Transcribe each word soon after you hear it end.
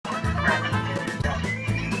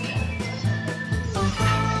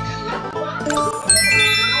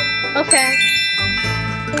Okay.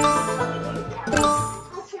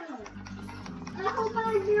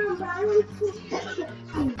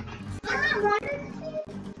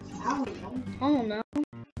 I don't know.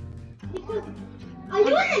 Are you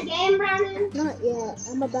in the game, Brandon? Not yet.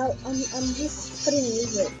 I'm just putting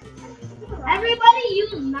music. Everybody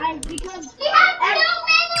use knife because we have 2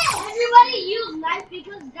 minutes. Everybody use knife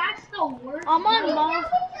because that's the worst. I'm on mom.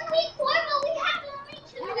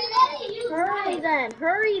 Hurry then.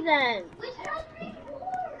 Hurry then.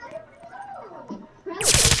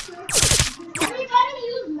 Everybody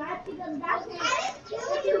use knife because that's the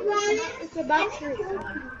worst. It's about to.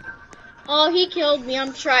 Oh, he killed me.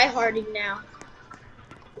 I'm tryharding now.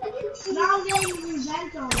 Now I'm getting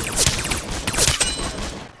revenge on him.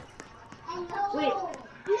 Wait.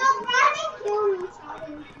 No, Brandon killed me.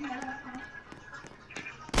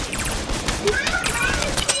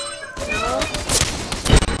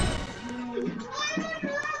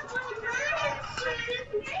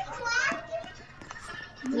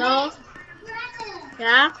 No.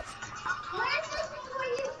 Yeah? Before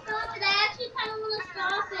you stop it, I actually kind of want to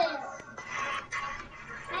stop it.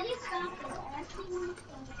 I just stopped it. I actually want to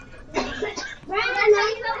stop it. Brandon, now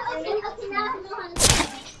you know how to stop it.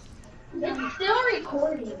 It's still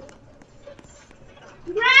recording.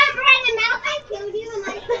 Brandon, now I killed you and I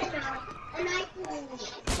killed you. And I killed you.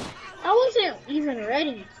 I wasn't even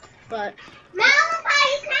ready, but. Malachi,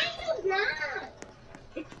 you can't use that.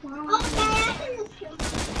 It's fine. Okay, I can just kill you.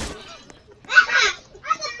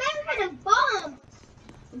 That's American bomb.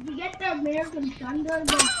 If you get the American thunder,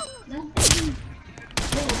 then that's the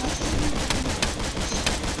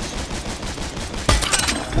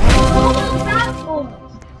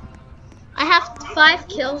I have 5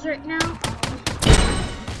 kills right now.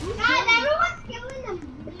 Guys, everyone's killing them.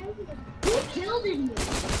 Who killed you?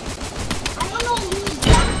 I don't know who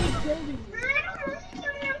exactly killed you. I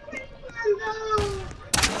don't know.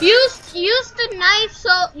 Use the knife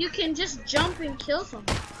so you can just jump and kill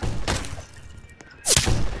someone.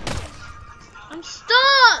 I'm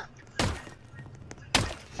stuck.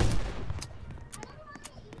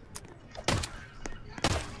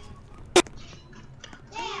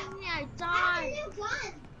 I died.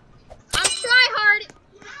 I'm tryhard.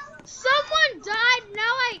 Someone died.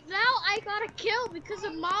 Now I got a kill because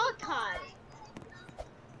of Malachi.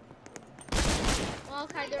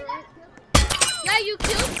 Malachi, they're right. Yeah, you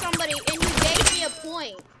killed somebody and you gave me a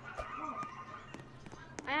point.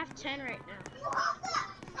 I have 10 right now.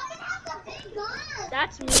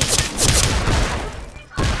 That's me.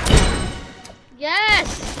 Yes.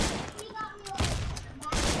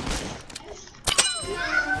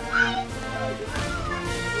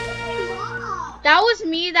 That was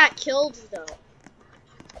me that killed though.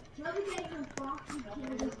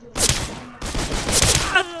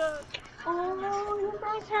 Oh, you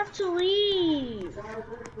guys have to leave.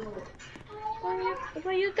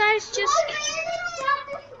 But you guys just. I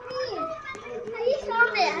just saw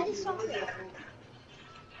it.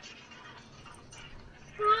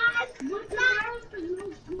 What's tomorrow's for no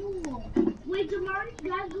school? Wait, tomorrow you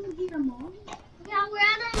guys gonna be the mall? Yeah, we're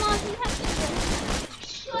at a mall. We have to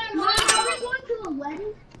go. Mom, are we going to a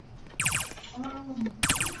wedding?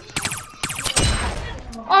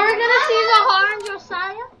 Are we gonna see Zahar and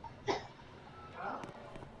Josiah?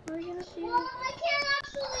 Are we gonna see? Well, I can't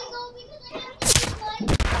actually go because I have to do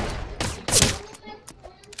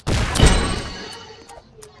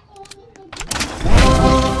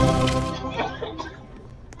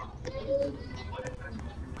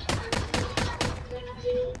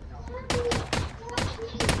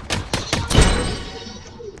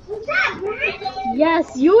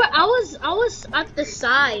Yes, you were. I was at the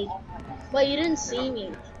side, but you didn't see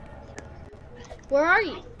me. Where are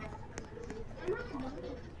you?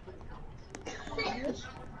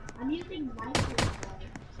 I'm using light.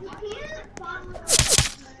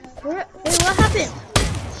 Wait, what happened?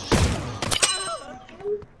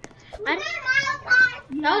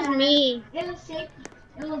 That was me. It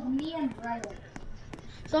was me and Brandon.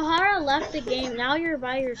 Zahara left the game. Now you're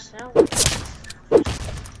by yourself.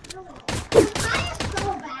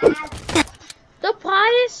 The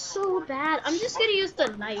pie is so bad. I'm just gonna use the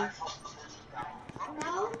knife.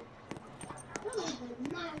 No?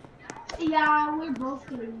 Yeah, we're both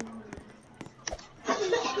gonna use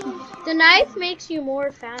it. The knife makes you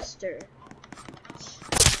more faster.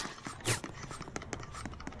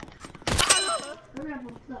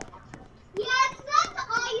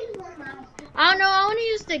 I don't know. I want to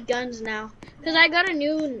use the guns now because I got a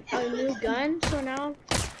new gun. So now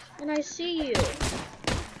when I see you.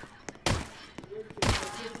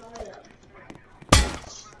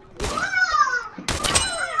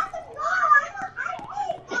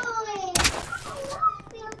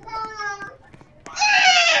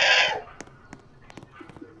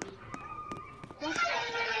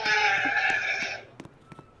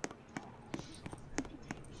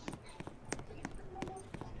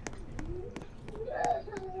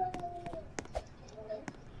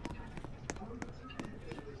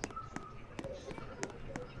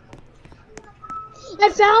 I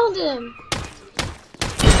found him.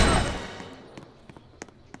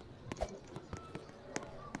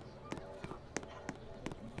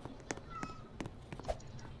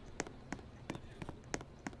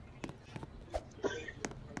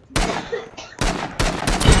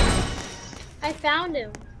 I found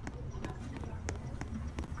him.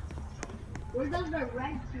 Where does the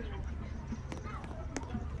red team?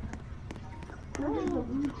 Where does the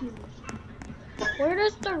blue team? Where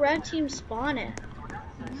does the red team spawn at?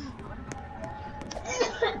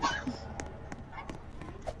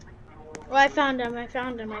 Oh, I found him. I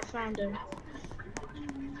found him. I found him.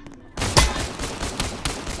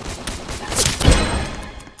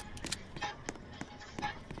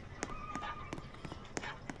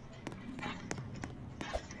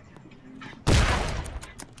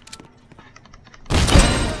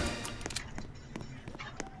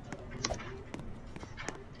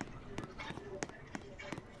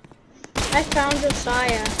 I found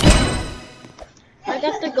Josiah. I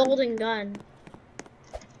got the golden gun.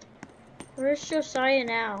 Where's Josiah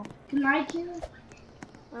now? Can I kill?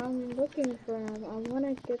 I'm looking for him. I want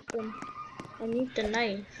to get them. I need the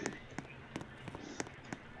knife.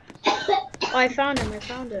 Oh, I found him. I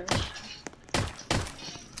found him.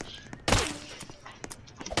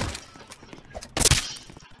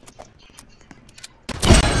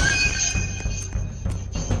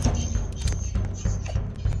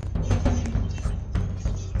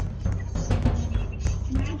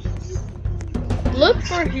 Look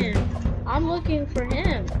for him. I'm looking for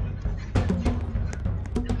him.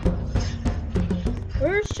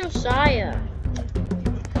 Where's Josiah?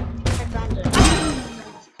 I found him.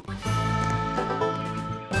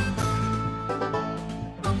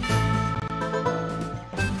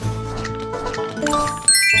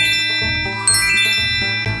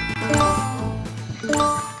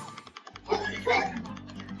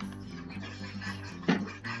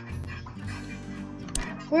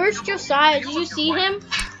 Where's Josiah? Did you see him?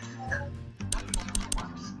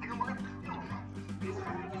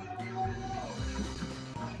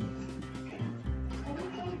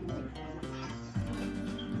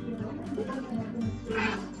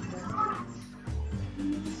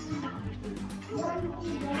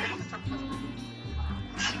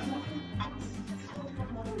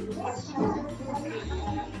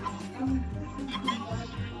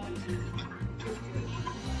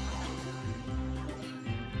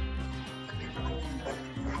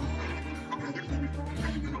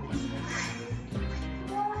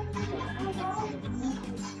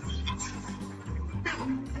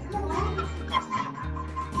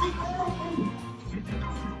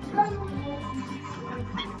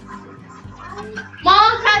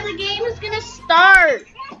 Mom, how the game is gonna start.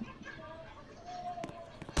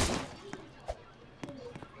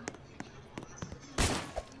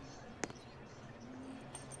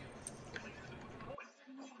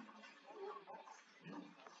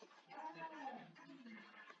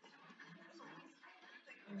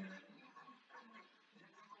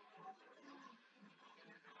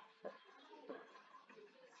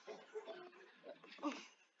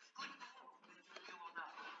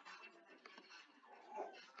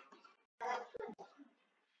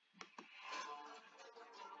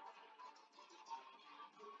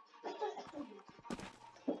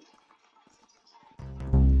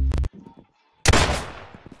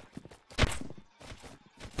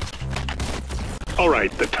 All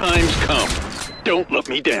right, the time's come. Don't let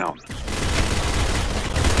me down.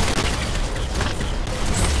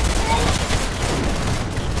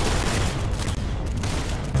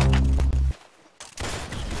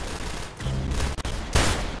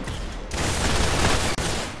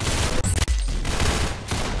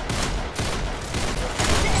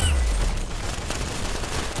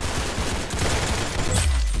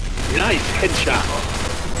 Nice headshot.